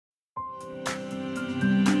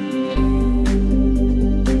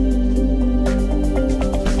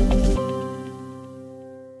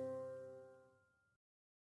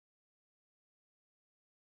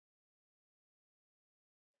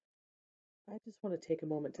just want to take a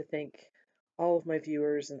moment to thank all of my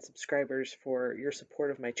viewers and subscribers for your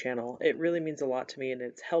support of my channel. It really means a lot to me and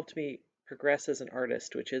it's helped me progress as an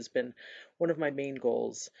artist, which has been one of my main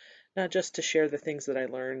goals. Not just to share the things that I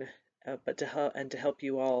learn, but to help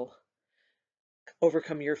you all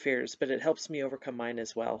overcome your fears, but it helps me overcome mine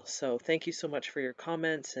as well. So thank you so much for your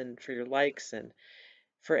comments and for your likes and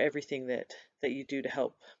for everything that you do to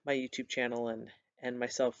help my YouTube channel and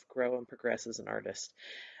myself grow and progress as an artist.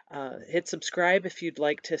 Hit subscribe if you'd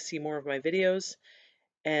like to see more of my videos,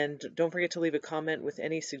 and don't forget to leave a comment with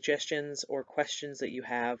any suggestions or questions that you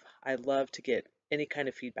have. I love to get any kind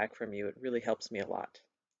of feedback from you. It really helps me a lot.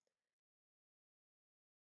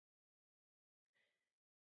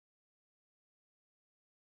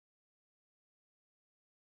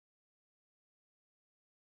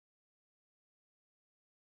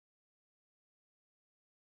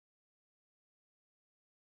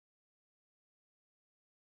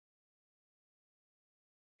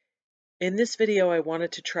 In this video, I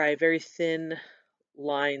wanted to try very thin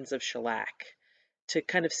lines of shellac to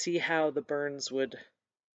kind of see how the burns would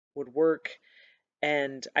work,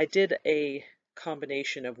 and I did a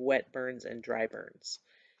combination of wet burns and dry burns.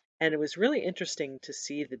 And it was really interesting to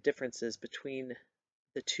see the differences between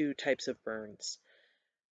the two types of burns.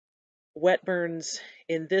 Wet burns,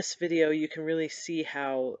 in this video, you can really see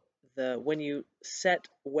how when you set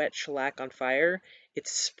wet shellac on fire, it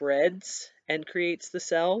spreads and creates the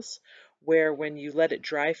cells, where when you let it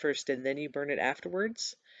dry first and then you burn it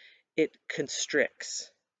afterwards, it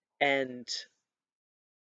constricts and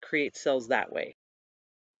creates cells that way.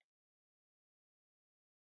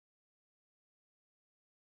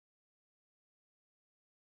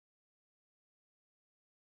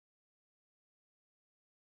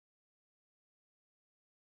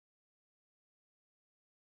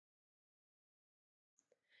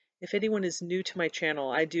 If anyone is new to my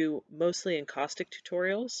channel, I do mostly encaustic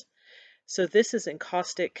tutorials. So this is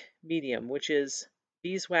encaustic medium, which is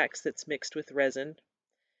beeswax that's mixed with resin,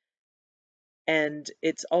 and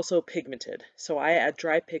it's also pigmented. So I add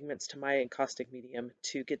dry pigments to my encaustic medium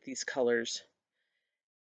to get these colors,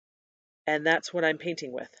 and that's what I'm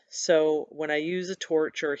painting with. So when I use a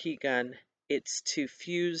torch or a heat gun, it's to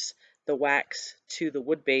fuse the wax to the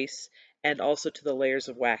wood base and also to the layers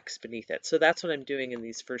of wax beneath it. So that's what I'm doing in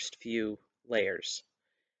these first few layers.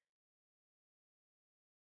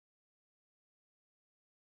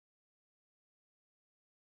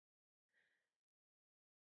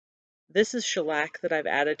 This is shellac that I've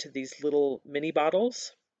added to these little mini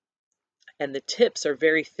bottles, and the tips are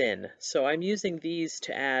very thin. So I'm using these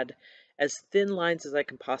to add as thin lines as I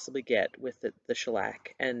can possibly get with the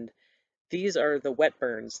shellac. And these are the wet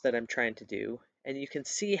burns that I'm trying to do. And you can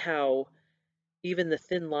see how even the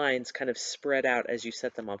thin lines kind of spread out as you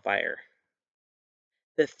set them on fire.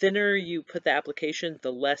 The thinner you put the application,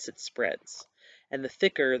 the less it spreads. And the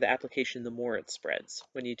thicker the application, the more it spreads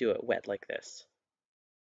when you do it wet like this.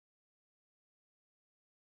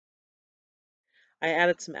 I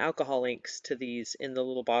added some alcohol inks to these in the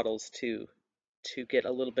little bottles to get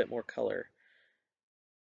a little bit more color.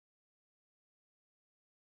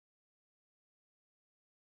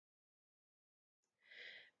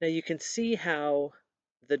 Now you can see how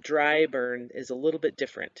the dry burn is a little bit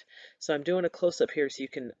different. So I'm doing a close-up here so you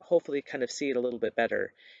can hopefully kind of see it a little bit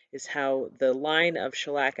better, is how the line of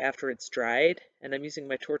shellac after it's dried, and I'm using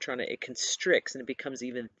my torch on it, it constricts and it becomes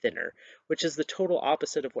even thinner, which is the total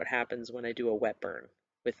opposite of what happens when I do a wet burn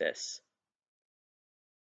with this.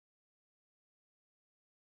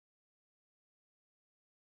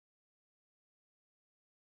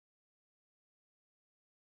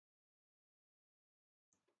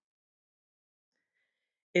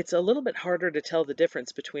 It's a little bit harder to tell the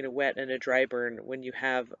difference between a wet and a dry burn when you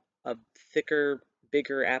have a thicker,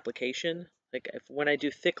 bigger application. Like when I do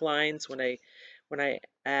thick lines, when I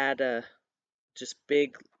add just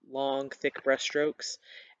big, long, thick brush strokes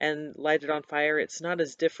and light it on fire, it's not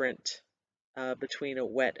as different between a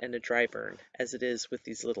wet and a dry burn as it is with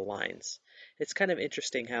these little lines. It's kind of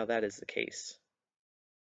interesting how that is the case.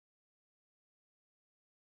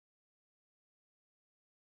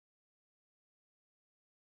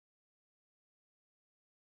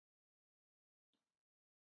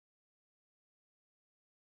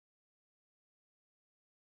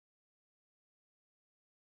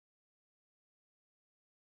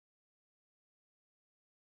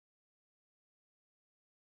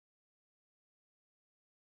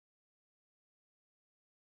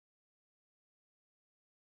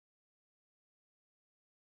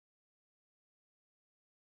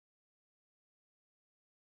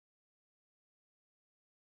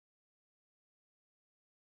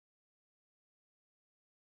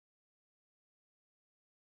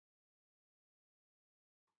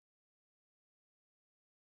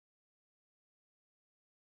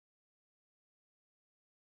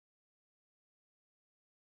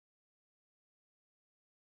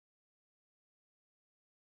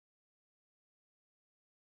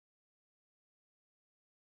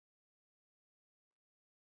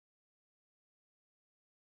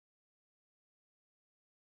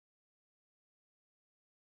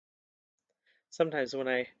 Sometimes when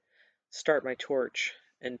I start my torch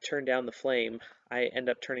and turn down the flame, I end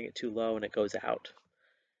up turning it too low and it goes out.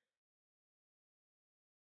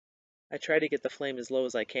 I try to get the flame as low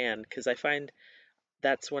as I can because I find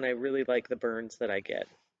that's when I really like the burns that I get.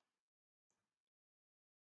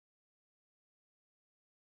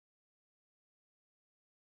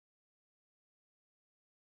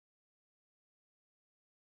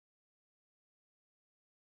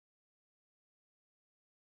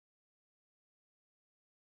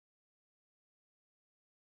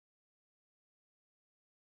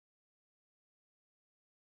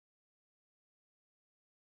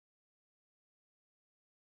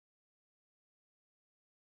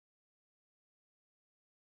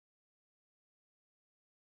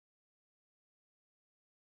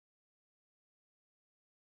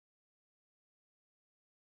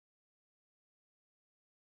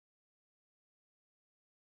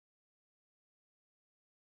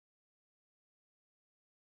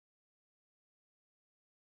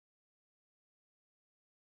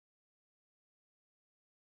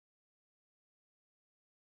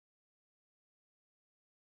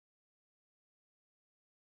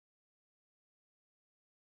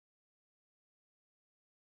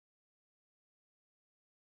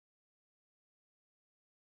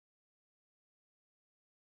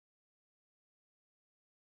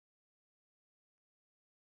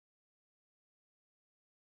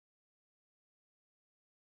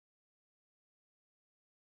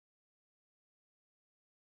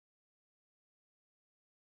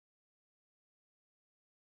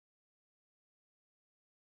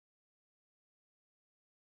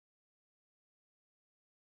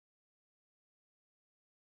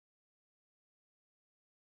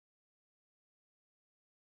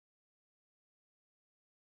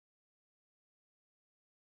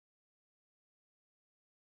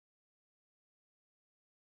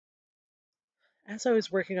 As I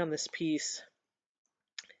was working on this piece,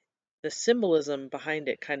 the symbolism behind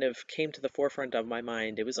it kind of came to the forefront of my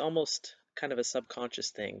mind. It was almost kind of a subconscious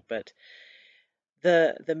thing, but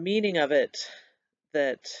the meaning of it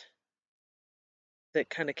that that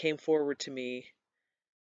kind of came forward to me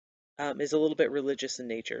is a little bit religious in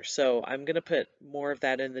nature. So I'm going to put more of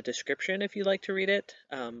that in the description if you'd like to read it.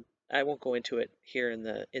 I won't go into it here in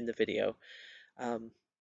the video. Um,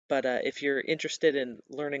 but if you're interested in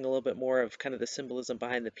learning a little bit more of kind of the symbolism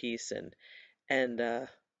behind the piece and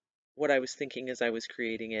what I was thinking as I was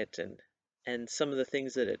creating it and some of the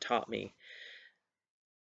things that it taught me,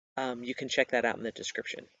 you can check that out in the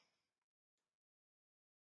description.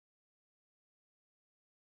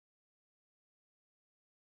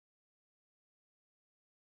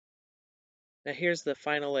 Now here's the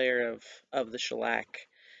final layer of the shellac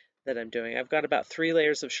that I'm doing. I've got about 3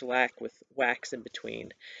 layers of shellac with wax in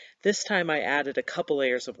between. This time I added a couple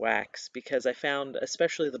layers of wax because I found,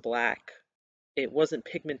 especially the black, it wasn't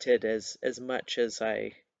pigmented as much as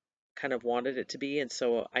I kind of wanted it to be, and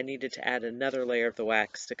so I needed to add another layer of the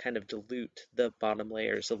wax to kind of dilute the bottom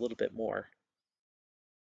layers a little bit more.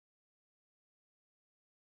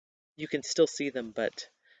 You can still see them, but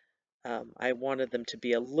I wanted them to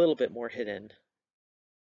be a little bit more hidden.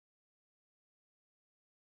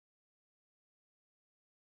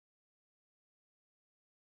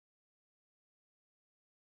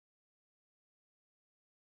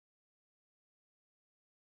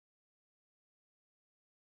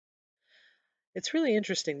 It's really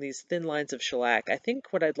interesting, these thin lines of shellac. I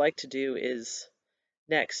think what I'd like to do is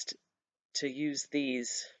next to use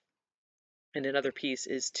these in another piece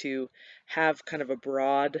is to have kind of a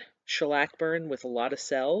broad shellac burn with a lot of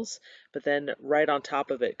cells, but then right on top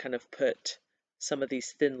of it kind of put some of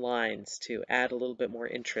these thin lines to add a little bit more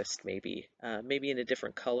interest, maybe maybe in a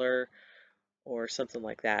different color or something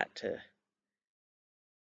like that.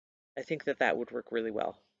 I think that that would work really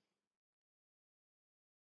well.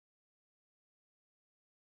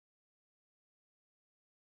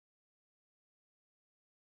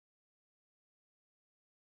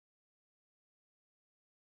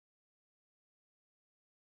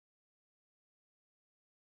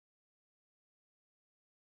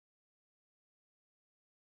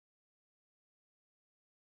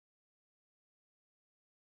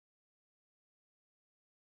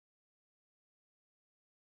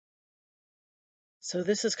 So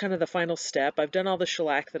this is kind of the final step. I've done all the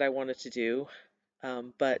shellac that I wanted to do,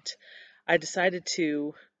 but I decided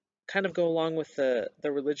to kind of go along with the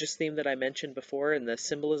religious theme that I mentioned before and the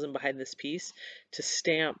symbolism behind this piece to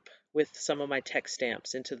stamp with some of my text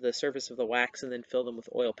stamps into the surface of the wax and then fill them with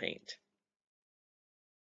oil paint.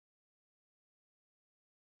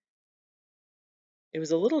 It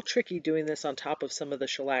was a little tricky doing this on top of some of the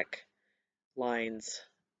shellac lines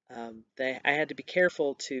I had to be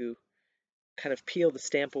careful to kind of peel the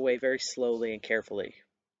stamp away very slowly and carefully.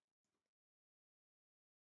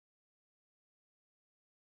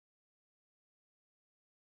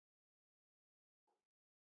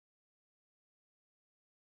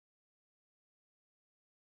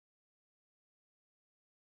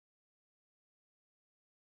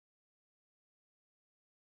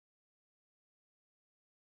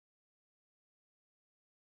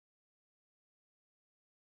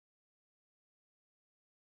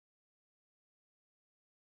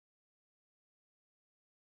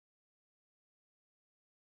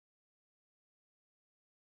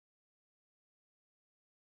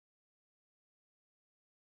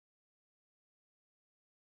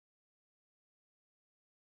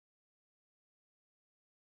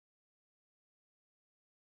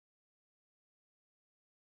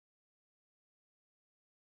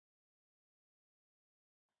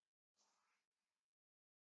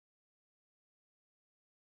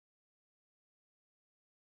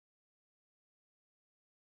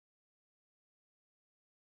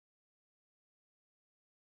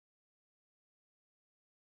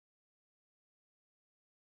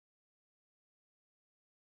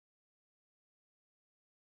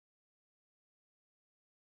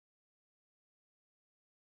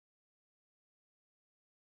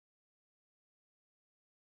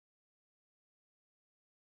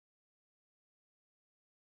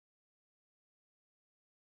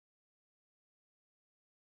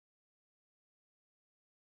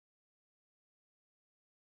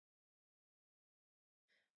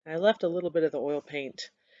 I left a little bit of the oil paint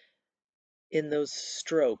in those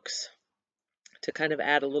strokes to kind of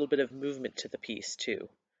add a little bit of movement to the piece too.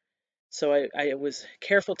 So I was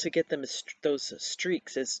careful to get them those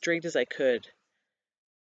streaks as straight as I could,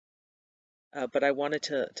 but I wanted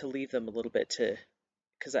to leave them a little bit to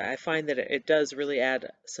because I find that it does really add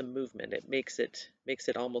some movement. It makes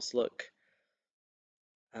it almost look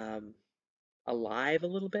um, alive a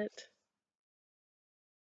little bit,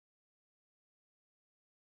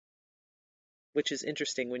 which is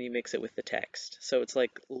interesting when you mix it with the text. So it's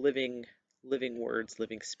like living words,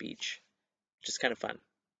 living speech, which is kind of fun.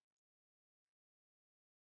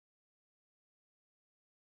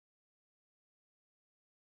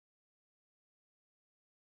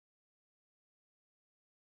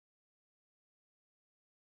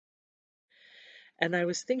 And I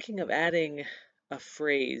was thinking of adding a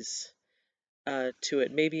phrase to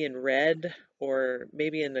it, maybe in red or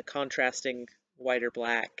maybe in a contrasting white or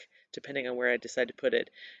black, depending on where I decide to put it.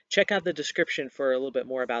 Check out the description for a little bit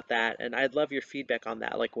more about that, and I'd love your feedback on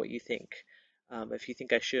that, like what you think, if you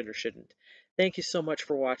think I should or shouldn't. Thank you so much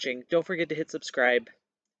for watching. Don't forget to hit subscribe,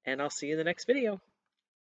 and I'll see you in the next video.